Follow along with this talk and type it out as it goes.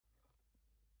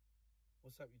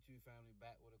What's up, YouTube family?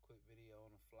 Back with a quick video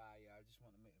on the fly, y'all. I just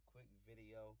want to make a quick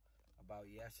video about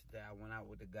yesterday. I went out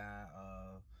with the guy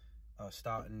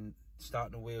starting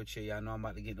the wheelchair. Y'all know I'm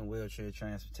about to get in the wheelchair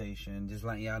transportation. Just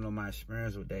letting y'all know my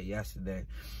experience with that yesterday.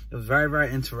 It was very,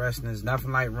 very interesting. It's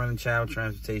nothing like running child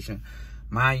transportation.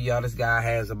 Mind y'all, this guy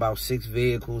has about 6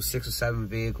 or 7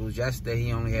 vehicles. Yesterday,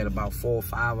 he only had about 4 or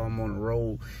 5 of them on the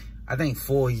road. I think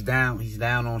 4. He's down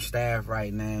on staff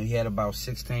right now. He had about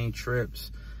 16 trips.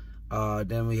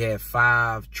 Then we had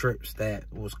 5 trips that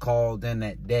was called in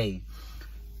that day.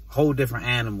 Whole different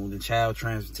animal, the child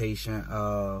transportation.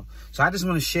 So I just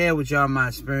want to share with y'all my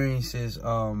experiences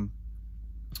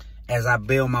as I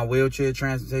build my wheelchair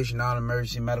transportation,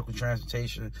 non-emergency medical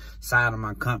transportation side of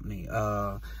my company.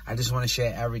 I just want to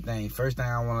share everything. First thing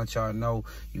I want to let y'all know,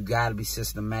 you got to be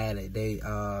systematic.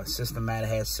 Systematic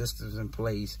has systems in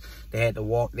place. They got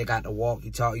the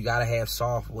walkie-talkie. You got to have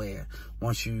software.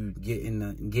 Once you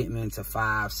getting into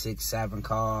 5, 6, 7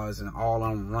 cars and all of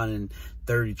them running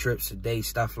 30 trips a day,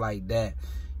 stuff like that,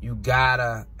 you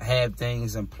gotta have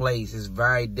things in place. It's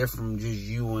very different from just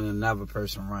you and another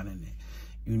person running it.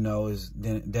 You know,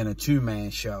 than a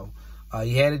 2-man show.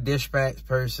 You had a dispatch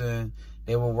person.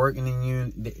 They were working in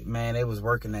unit. Man, they was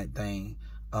working that thing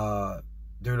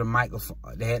through the microphone.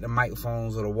 They had the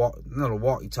microphones or the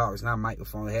walkie-talkies, not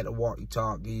microphones. They had the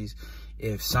walkie-talkies.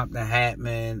 If something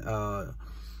happened,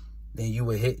 then you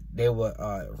would they would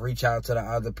reach out to the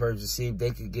other person, see if they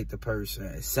could get the person,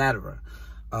 etc.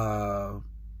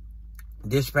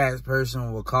 Dispatch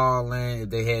person would call in if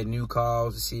they had new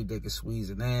calls to see if they could squeeze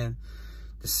it in.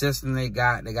 The system they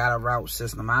got a route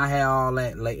system. I had all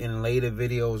that in later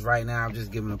videos. Right now, I'm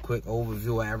just giving a quick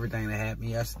overview of everything that happened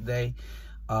yesterday.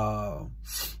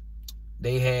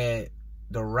 They had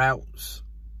the routes,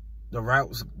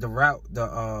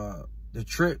 the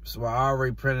trips were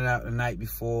already printed out the night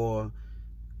before.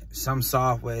 Some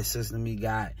software system we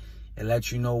got, it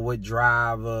lets you know what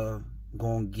driver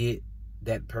gonna get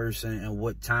that person and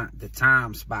what time, the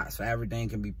time spot, so everything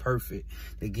can be perfect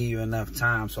to give you enough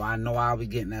time. So I know I'll be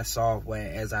getting that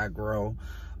software as I grow.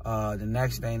 The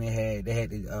next thing they had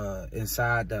the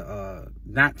inside the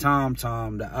not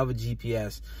TomTom, the other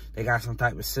GPS, they got some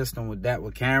type of system with that,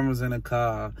 with cameras in the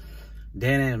car.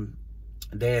 Then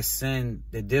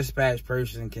the dispatch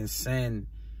person can send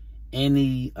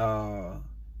any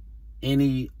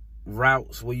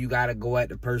routes where you got to go at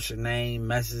the person name,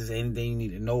 messages, anything you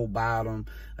need to know about them,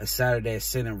 etc. They're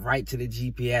sending right to the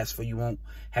GPS, for you won't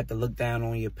have to look down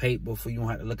on your paper, for you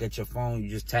won't have to look at your phone. You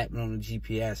just tap it on the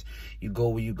GPS. You go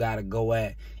where you got to go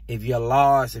at. If you're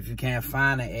lost, if you can't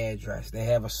find an address, they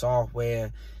have a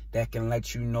software that can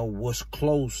let you know what's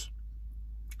close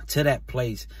to that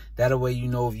place. That way you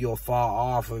know if you're far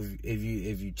off, if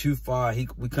you're too far.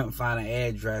 We couldn't find an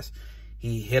address.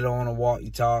 He hit her on a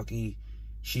walkie-talkie.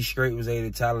 She straight was able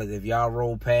to tell us, if y'all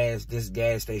roll past this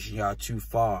gas station, y'all too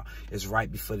far. It's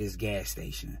right before this gas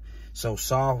station. So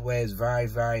software is very,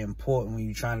 very important when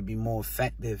you're trying to be more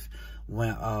effective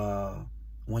when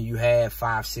you have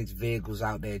 5, 6 vehicles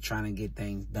out there trying to get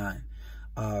things done.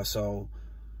 So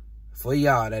for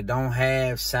y'all that don't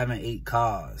have 7, 8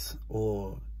 cars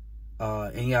or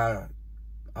in y'all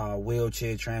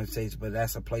wheelchair transportation, but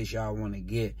that's a place y'all want to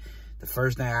get, the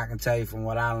first thing I can tell you from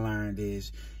what I learned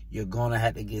is you're going to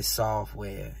have to get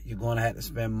software. You're going to have to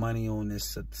spend money on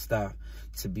this stuff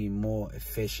to be more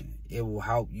efficient. It will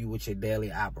help you with your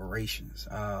daily operations.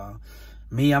 I'm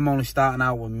only starting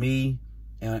out with me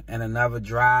and another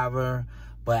driver,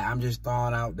 but I'm just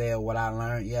throwing out there what I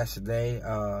learned yesterday.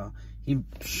 And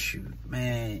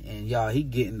y'all, he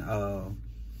getting,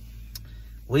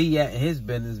 where he at in his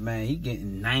business, man, he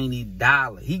getting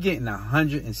 $90. He getting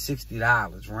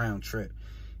 $160 round trip.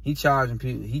 He charging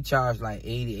people, he charged like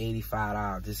 $80,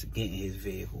 $85 just to get in his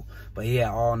vehicle. But he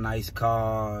had all nice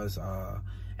cars,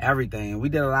 everything. We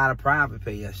did a lot of private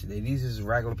pay yesterday. These is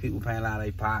regular people paying out of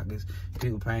their pockets,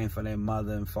 people paying for their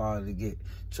mother and father to get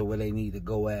to where they need to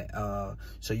go at.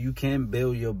 So you can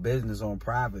build your business on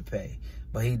private pay.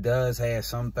 But he does have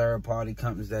some third-party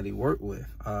companies that he worked with.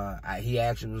 He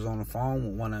actually was on the phone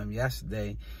with one of them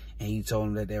yesterday, and he told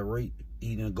him that their rate,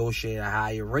 he negotiated a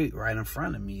higher rate right in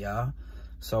front of me, y'all.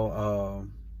 So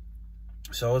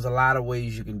there's a lot of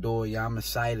ways you can do it, y'all. I'm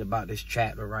excited about this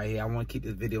chapter right here. I want to keep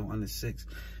this video under 6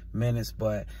 minutes,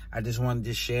 but I just wanted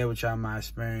to share with y'all my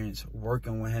experience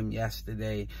working with him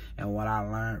yesterday and what I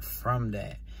learned from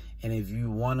that. And if you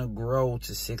want to grow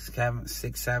to 6,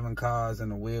 7 cars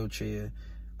in a wheelchair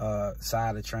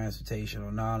side of transportation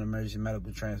or non-emergency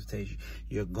medical transportation,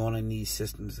 you're going to need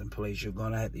systems in place. You're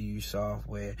going to have to use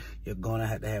software. You're going to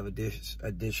have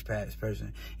a dispatch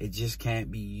person. It just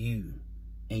can't be you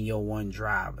and your one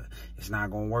driver. It's not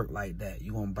gonna work like that.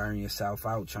 You're gonna burn yourself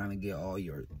out trying to get all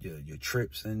your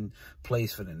trips in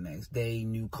place for the next day.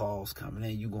 New calls coming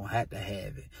in. You're gonna have to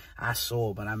have it. I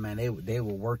saw, but I mean, they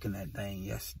were working that thing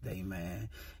yesterday, man,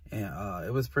 and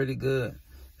it was pretty good.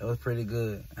 It was pretty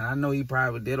good. And I know he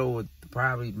probably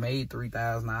made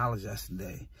 $3,000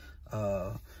 yesterday.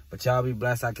 But y'all be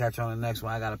blessed. I'll catch you on the next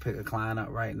one. I got to pick a client up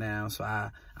right now. So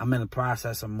I'm in the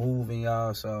process of moving,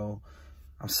 y'all. So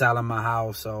I'm selling my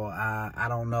house. So I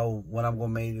don't know when I'm going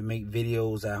to maybe make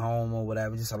videos at home or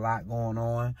whatever. Just a lot going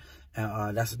on.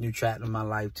 And that's a new chapter in my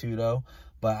life too, though.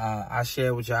 But I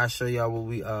share with y'all. I show y'all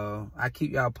what I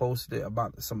keep y'all posted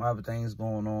about some other things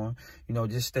going on. You know,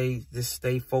 just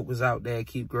stay focused out there.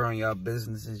 Keep growing y'all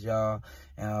businesses, y'all.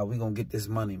 And we gonna get this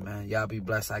money, man. Y'all be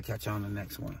blessed. I'll catch you on the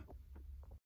next one.